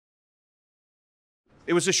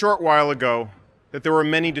It was a short while ago that there were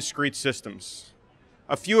many discrete systems.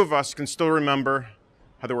 A few of us can still remember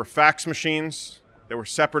how there were fax machines that were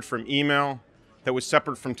separate from email, that was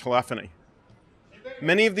separate from telephony.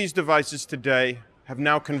 Many of these devices today have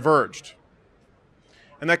now converged.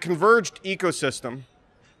 And that converged ecosystem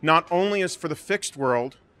not only is for the fixed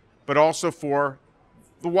world, but also for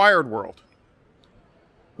the wired world.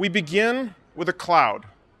 We begin with a cloud,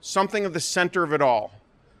 something at the center of it all,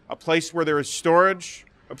 a place where there is storage,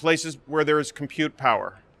 a place where there is compute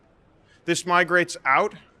power. This migrates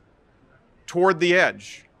out toward the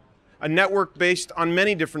edge, a network based on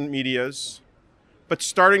many different medias, but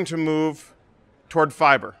starting to move toward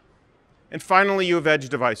fiber. And finally, you have edge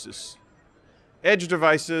devices. Edge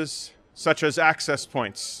devices such as access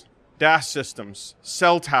points, DAS systems,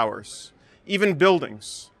 cell towers, even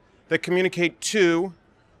buildings that communicate to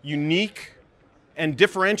unique and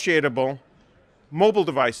differentiable mobile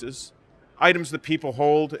devices, items that people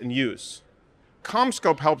hold and use.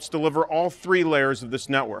 CommScope helps deliver all three layers of this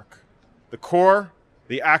network: the core,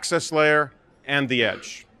 the access layer, and the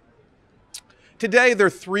edge. Today, there are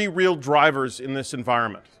three real drivers in this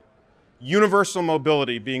environment. Universal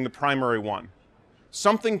mobility being the primary one.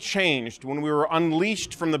 Something changed when we were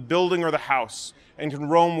unleashed from the building or the house and can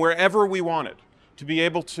roam wherever we wanted, to be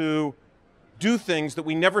able to do things that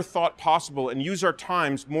we never thought possible and use our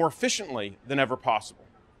times more efficiently than ever possible.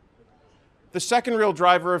 The second real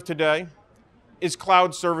driver of today is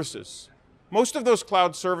cloud services. Most of those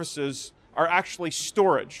cloud services are actually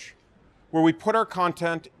storage, where we put our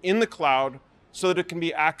content in the cloud so that it can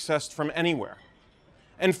be accessed from anywhere.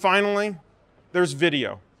 And finally, there's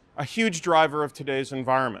video, a huge driver of today's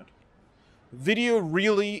environment. Video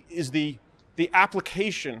really is the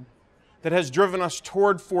application that has driven us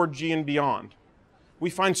toward 4G and beyond.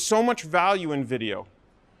 We find so much value in video.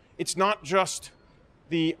 It's not just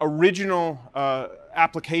the original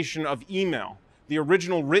application of email, the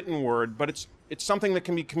original written word, but it's something that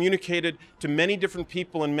can be communicated to many different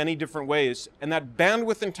people in many different ways, and that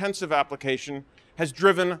bandwidth-intensive application has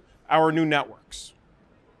driven our new networks.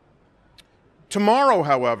 Tomorrow,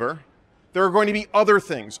 however, there are going to be other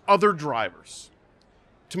things, other drivers.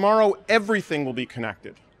 Tomorrow, everything will be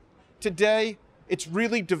connected. Today, it's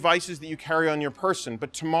really devices that you carry on your person,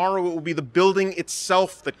 but tomorrow it will be the building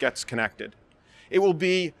itself that gets connected. It will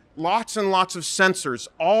be lots and lots of sensors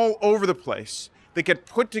all over the place that get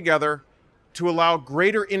put together to allow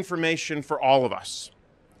greater information for all of us.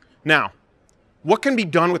 Now, what can be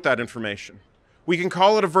done with that information? We can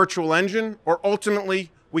call it a virtual engine, or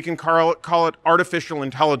ultimately, we can call it artificial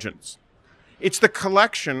intelligence. It's the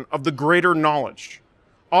collection of the greater knowledge.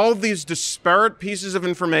 All of these disparate pieces of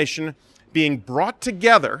information being brought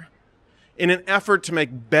together in an effort to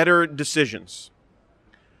make better decisions.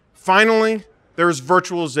 Finally, there's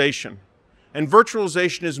virtualization. And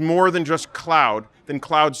virtualization is more than just cloud, than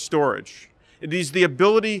cloud storage. It is the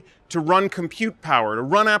ability to run compute power, to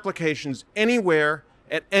run applications anywhere,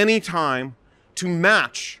 at any time, to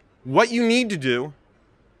match what you need to do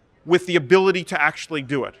with the ability to actually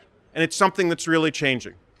do it. And it's something that's really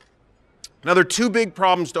changing. Now, there are two big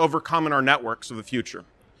problems to overcome in our networks of the future.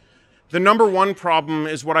 The number one problem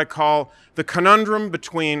is what I call the conundrum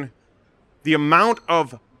between the amount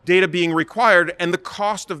of data being required and the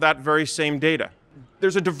cost of that very same data.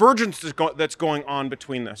 There's a divergence that's going on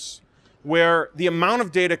between this, where the amount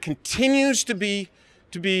of data continues to be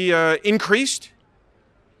increased,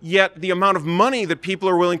 yet the amount of money that people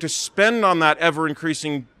are willing to spend on that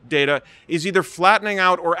ever-increasing data is either flattening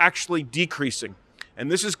out or actually decreasing. And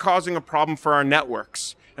this is causing a problem for our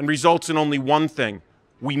networks and results in only one thing: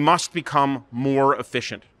 we must become more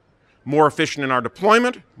efficient. More efficient in our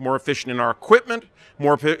deployment, more efficient in our equipment,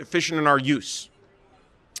 more efficient in our use.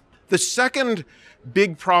 The second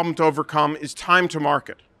big problem to overcome is time to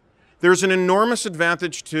market. There's an enormous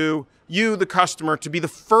advantage to you, the customer, to be the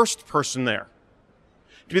first person there,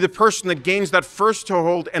 to be the person that gains that first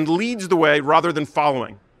toehold and leads the way rather than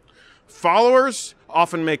following. Followers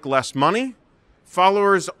often make less money.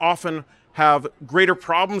 Followers often have greater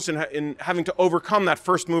problems in having to overcome that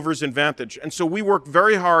first mover's advantage. And so we work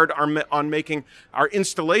very hard on making our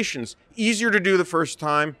installations easier to do the first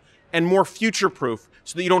time and more future-proof,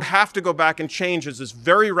 so that you don't have to go back and change as this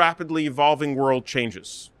very rapidly evolving world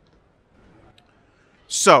changes.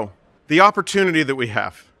 So, the opportunity that we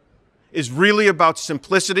have is really about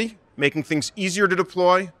simplicity, making things easier to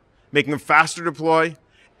deploy, making them faster to deploy,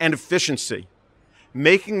 and efficiency,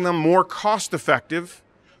 making them more cost-effective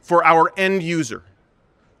for our end user.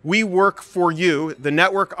 We work for you, the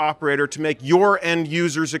network operator, to make your end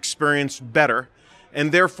user's experience better,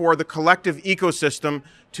 and therefore the collective ecosystem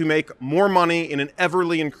to make more money in an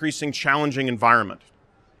everly increasing challenging environment.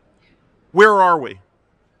 Where are we?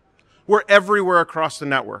 We're everywhere across the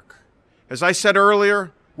network. As I said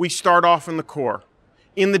earlier, we start off in the core,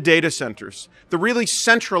 in the data centers, the really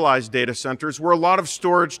centralized data centers where a lot of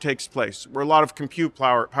storage takes place, where a lot of compute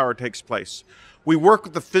power takes place. We work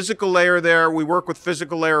with the physical layer there, we work with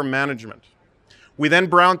physical layer management. We then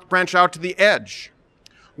branch out to the edge,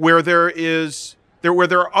 where there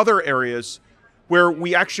are other areas where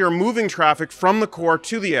we actually are moving traffic from the core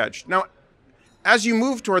to the edge. Now, as you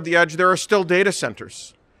move toward the edge, there are still data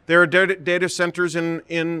centers. There are data centers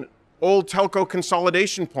in old telco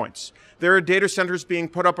consolidation points. There are data centers being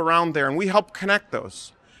put up around there, and we help connect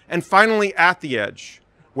those. And finally, at the edge,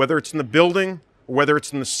 whether it's in the building, or whether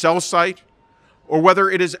it's in the cell site, or whether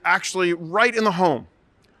it is actually right in the home,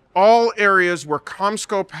 all areas where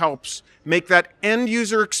CommScope helps make that end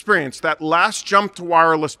user experience, that last jump to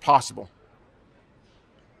wireless, possible.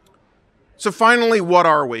 So finally, what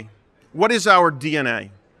are we? What is our DNA?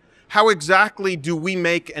 How exactly do we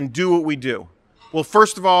make and do what we do? Well,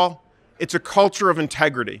 first of all, it's a culture of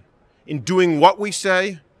integrity in doing what we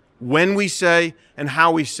say, when we say, and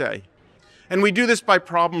how we say. And we do this by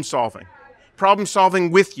problem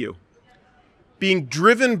solving with you, being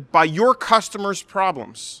driven by your customers'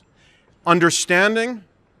 problems, understanding,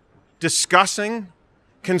 discussing,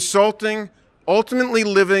 consulting, ultimately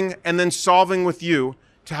living, and then solving with you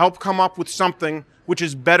to help come up with something which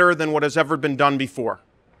is better than what has ever been done before.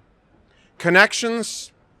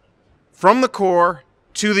 Connections from the core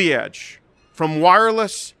to the edge, from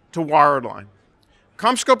wireless to wireline.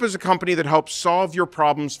 CommScope is a company that helps solve your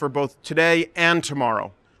problems for both today and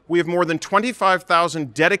tomorrow. We have more than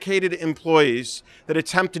 25,000 dedicated employees that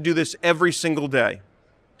attempt to do this every single day.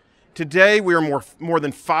 Today, we are more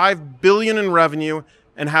than $5 billion in revenue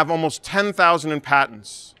and have almost 10,000 in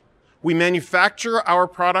patents. We manufacture our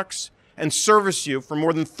products and service you from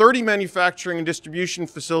more than 30 manufacturing and distribution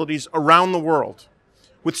facilities around the world,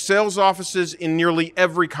 with sales offices in nearly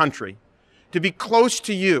every country, to be close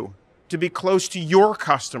to you, to be close to your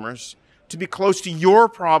customers, to be close to your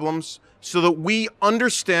problems, so that we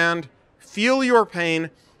understand, feel your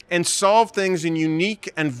pain, and solve things in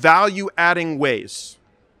unique and value-adding ways.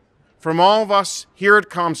 From all of us here at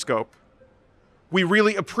CommScope, we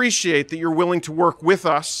really appreciate that you're willing to work with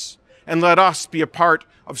us and let us be a part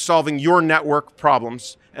of solving your network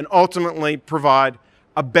problems and ultimately provide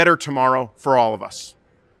a better tomorrow for all of us.